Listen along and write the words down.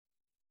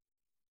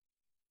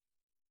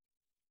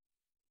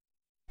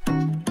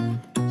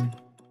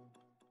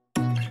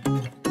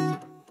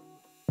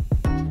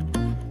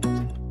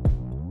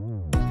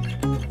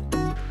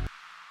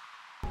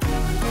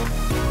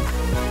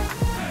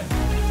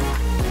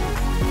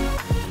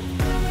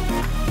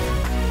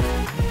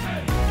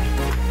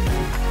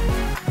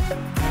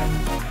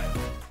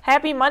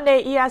Happy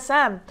Monday,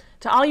 ESM.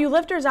 To all you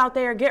lifters out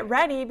there, get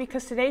ready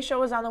because today's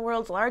show is on the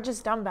world's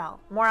largest dumbbell.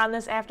 More on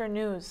this after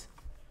news.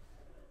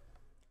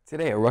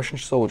 Today, a Russian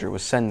soldier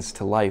was sentenced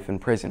to life in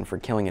prison for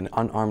killing an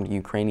unarmed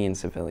Ukrainian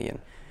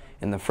civilian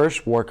in the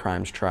first war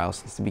crimes trial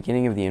since the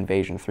beginning of the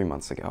invasion 3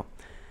 months ago.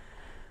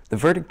 The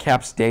verdict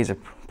caps days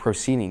of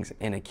proceedings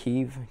in a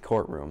Kyiv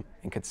courtroom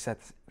and could set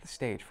the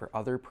stage for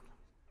other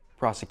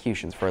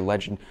prosecutions for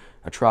alleged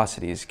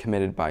atrocities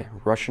committed by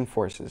Russian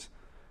forces.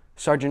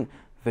 Sergeant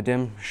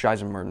Vadim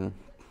Shizemurtin,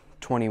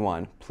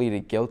 21,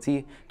 pleaded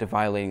guilty to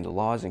violating the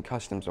laws and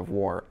customs of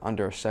war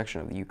under a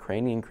section of the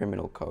Ukrainian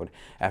Criminal Code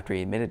after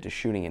he admitted to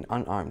shooting an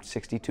unarmed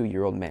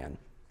 62-year-old man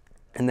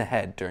in the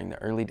head during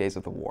the early days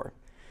of the war.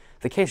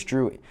 The case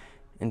drew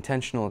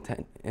international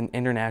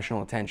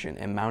attention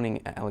and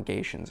mounting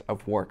allegations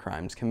of war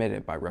crimes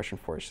committed by Russian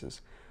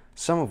forces,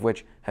 some of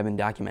which have been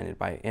documented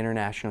by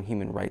international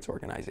human rights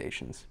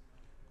organizations.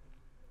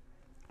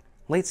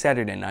 Late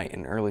Saturday night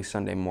and early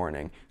Sunday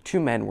morning, 2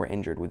 men were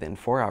injured within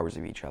 4 hours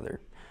of each other.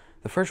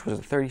 The first was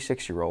a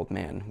 36-year-old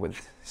man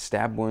with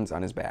stab wounds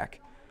on his back.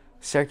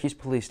 Syracuse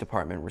Police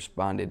Department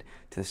responded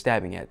to the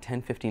stabbing at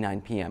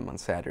 10:59 p.m. on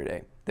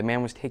Saturday. The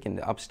man was taken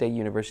to Upstate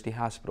University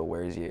Hospital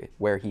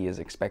where he is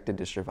expected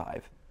to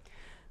survive.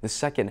 The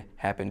second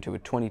happened to a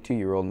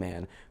 22-year-old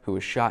man who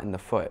was shot in the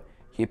foot.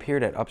 He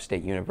appeared at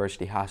Upstate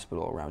University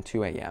Hospital around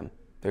 2 a.m.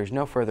 There is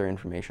no further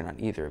information on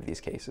either of these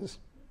cases.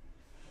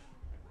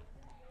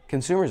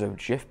 Consumers of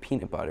Jif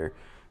peanut butter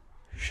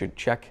should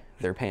check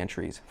their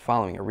pantries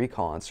following a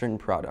recall on certain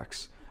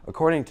products.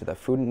 According to the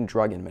Food and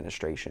Drug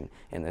Administration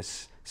and the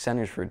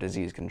Centers for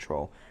Disease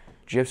Control,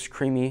 Jif's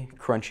creamy,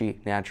 crunchy,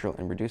 natural,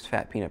 and reduced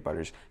fat peanut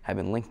butters have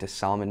been linked to a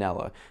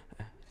salmonella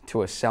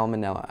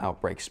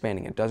outbreak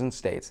spanning a dozen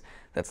states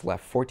that's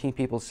left 14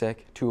 people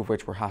sick, 2 of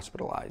which were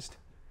hospitalized.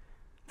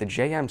 The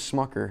J.M.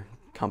 Smucker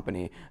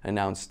Company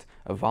announced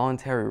a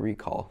voluntary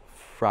recall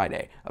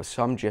Friday of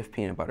some Jif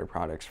peanut butter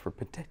products for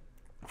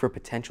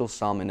potential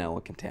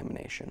salmonella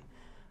contamination.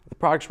 The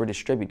products were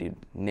distributed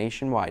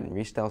nationwide in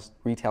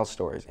retail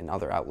stores and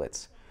other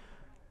outlets.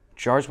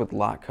 Jars with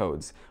lot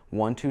codes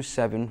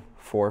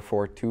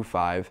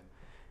 1274425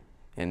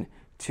 and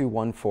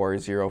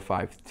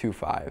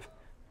 2140525,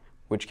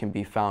 which can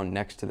be found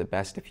next to the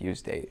best if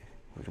used date,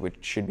 which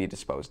should be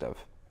disposed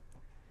of.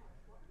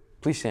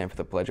 Please stand for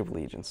the Pledge of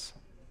Allegiance.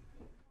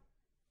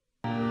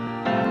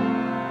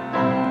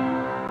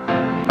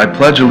 I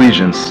pledge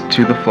allegiance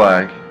to the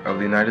flag of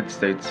the United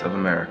States of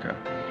America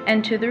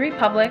and to the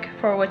republic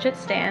for which it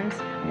stands,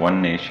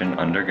 one nation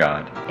under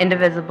God,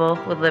 indivisible,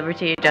 with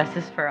liberty and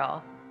justice for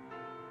all.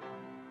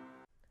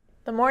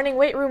 The morning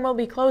weight room will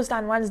be closed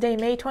on Wednesday,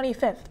 May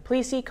 25th.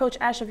 Please see Coach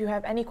Esch if you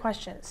have any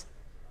questions.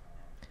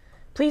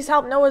 Please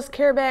help Noah's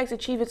Care Bags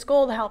achieve its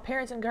goal to help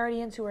parents and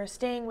guardians who are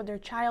staying with their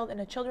child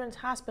in a children's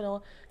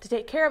hospital to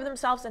take care of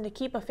themselves and to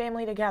keep a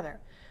family together.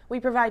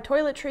 We provide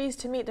toiletries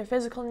to meet their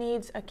physical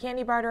needs, a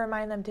candy bar to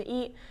remind them to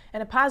eat,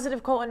 and a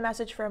positive quote and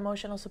message for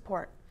emotional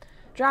support.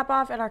 Drop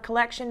off at our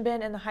collection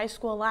bin in the high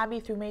school lobby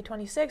through May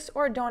 26th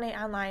or donate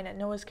online at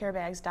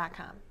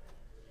noahscarebags.com.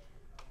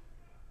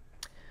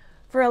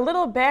 For a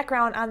little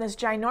background on this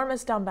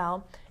ginormous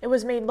dumbbell, it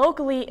was made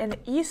locally in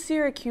East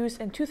Syracuse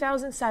in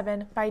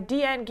 2007 by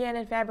D.N.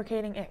 Gannon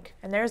Fabricating Inc.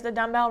 And there's the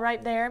dumbbell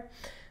right there.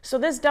 So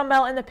this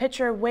dumbbell in the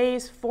picture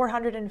weighs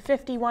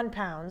 451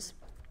 pounds.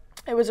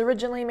 It was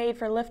originally made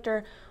for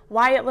lifter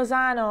Wyatt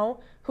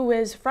Lozano, who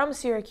is from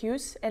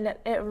Syracuse, and it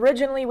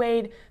originally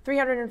weighed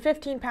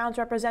 315 pounds,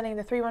 representing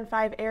the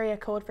 315 area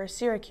code for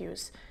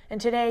Syracuse. And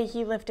today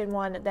he lifted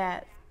one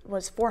that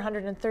was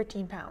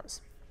 413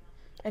 pounds.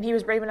 And he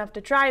was brave enough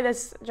to try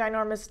this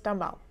ginormous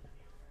dumbbell.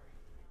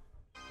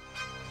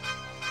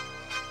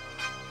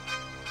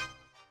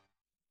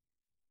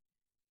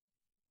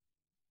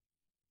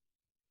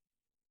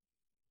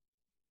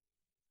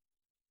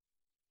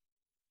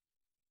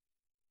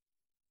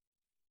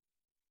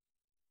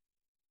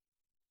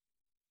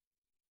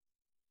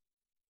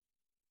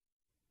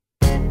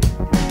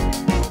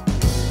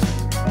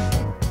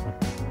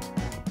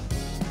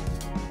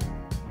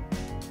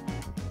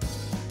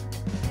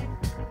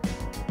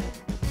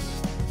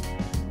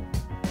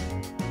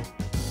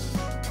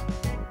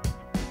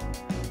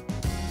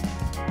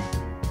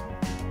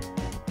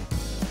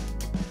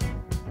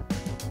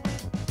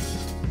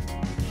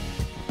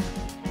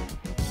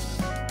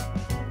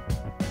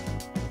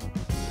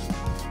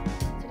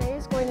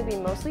 Going to be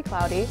mostly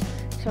cloudy.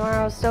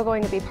 Tomorrow is still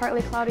going to be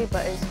partly cloudy,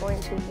 but it's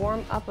going to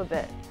warm up a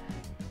bit.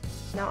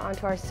 Now on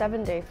to our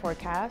 7-day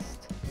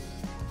forecast.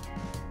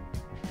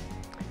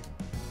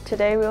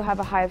 Today we will have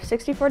a high of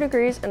 64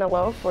 degrees and a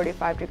low of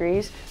 45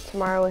 degrees.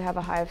 Tomorrow we have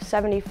a high of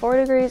 74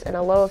 degrees and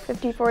a low of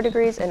 54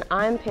 degrees, and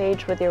I'm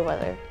Paige with your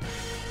weather.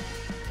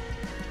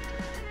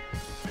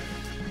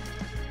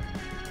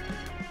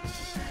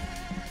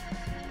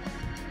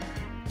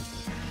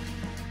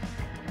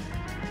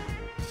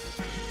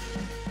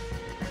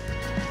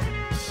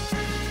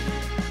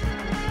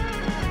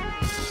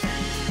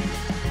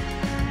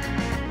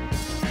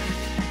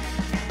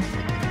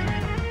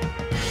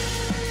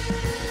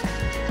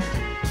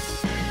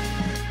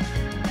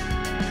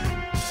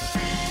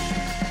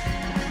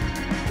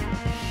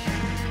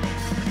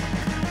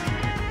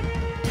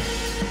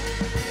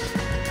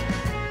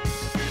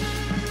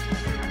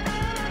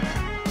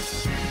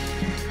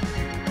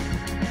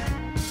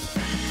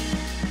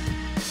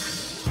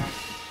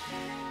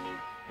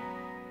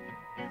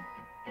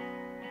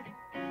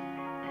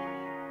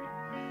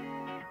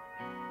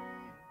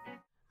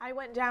 I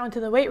went down to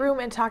the weight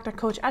room and talked to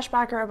Coach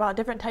Eschbacher about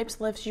different types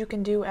of lifts you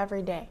can do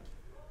every day.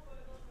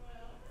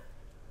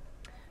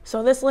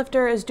 So this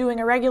lifter is doing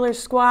a regular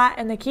squat,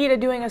 and the key to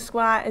doing a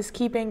squat is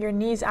keeping your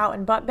knees out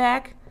and butt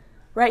back.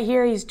 Right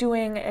here he's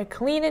doing a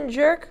clean and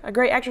jerk, a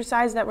great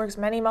exercise that works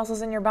many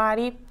muscles in your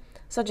body,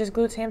 such as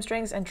glutes,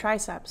 hamstrings, and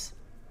triceps.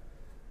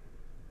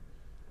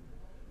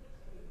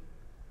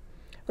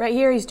 Right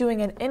here he's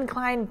doing an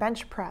incline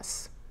bench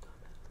press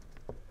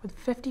with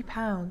 50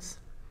 pounds.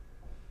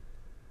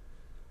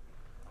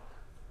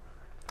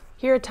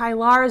 Here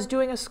Tylar is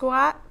doing a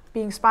squat,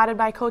 being spotted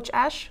by Coach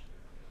Esch.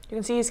 You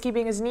can see he's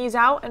keeping his knees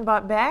out and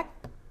butt back.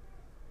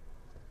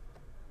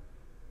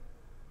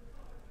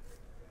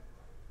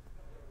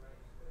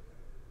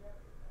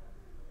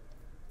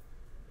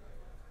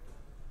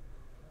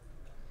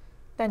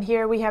 Then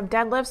here we have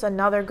deadlifts,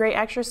 another great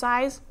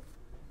exercise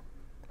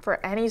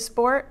for any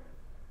sport.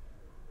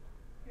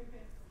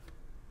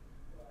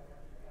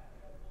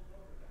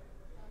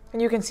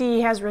 And you can see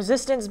he has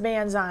resistance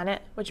bands on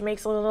it, which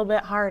makes it a little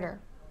bit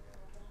harder.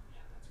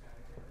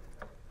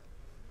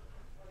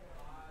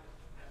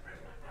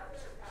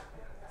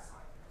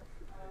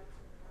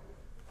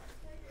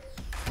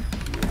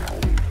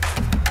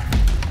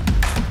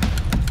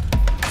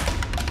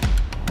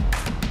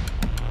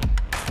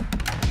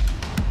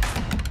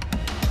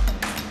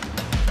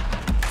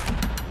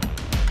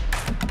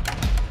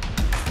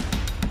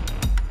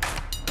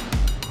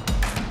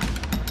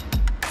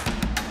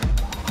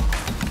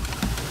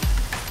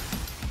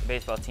 The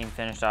baseball team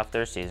finished off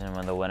their season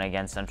with a win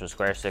against Central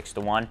Square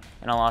 6-1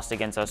 and a loss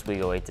against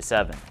Oswego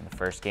 8-7. In the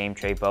first game,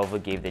 Trey Bova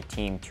gave the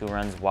team 2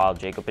 runs while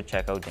Jacob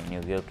Pacheco,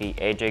 Daniel Gilkey,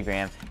 AJ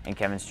Graham, and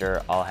Kevin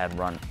Sturr all had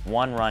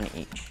 1 run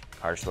each.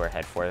 Carter Stewart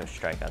had 4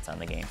 strikeouts on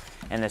the game.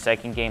 In the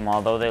second game,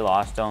 although they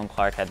lost, Dylan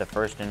Clark had the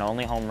first and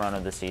only home run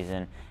of the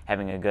season,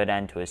 having a good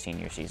end to his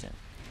senior season.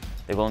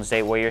 The Golden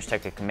State Warriors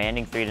took a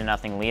commanding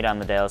 3-0 lead on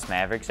the Dallas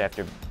Mavericks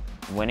after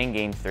winning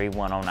Game 3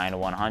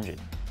 109-100.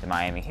 The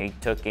Miami Heat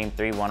took Game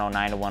 3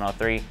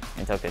 109-103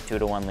 and took a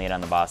 2-1 lead on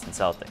the Boston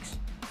Celtics.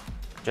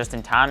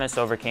 Justin Thomas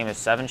overcame a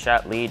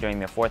 7-shot lead during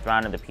the 4th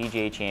round of the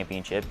PGA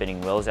Championship, beating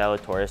Will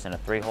Zalatoris in a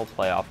 3-hole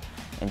playoff,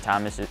 and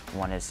Thomas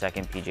won his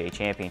 2nd PGA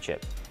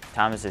Championship.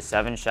 Thomas's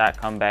 7-shot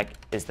comeback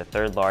is the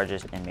 3rd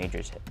largest in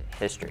Majors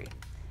history.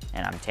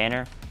 And I'm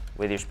Tanner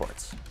with your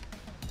sports.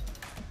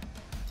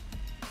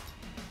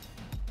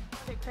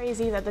 It's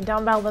crazy that the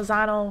dumbbell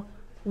Lozano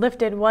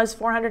lifted was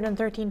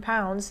 413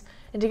 pounds.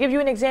 And to give you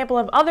an example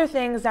of other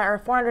things that are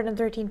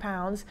 413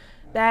 pounds,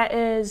 that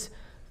is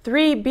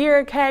 3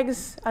 beer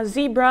kegs, a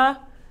zebra,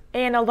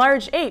 and a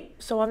large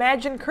ape. So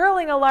imagine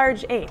curling a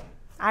large ape.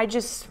 I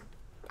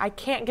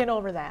can't get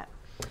over that.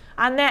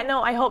 On that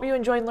note, I hope you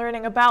enjoyed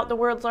learning about the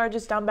world's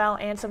largest dumbbell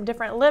and some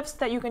different lifts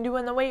that you can do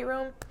in the weight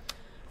room.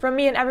 From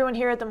me and everyone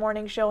here at The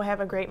Morning Show, have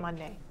a great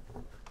Monday.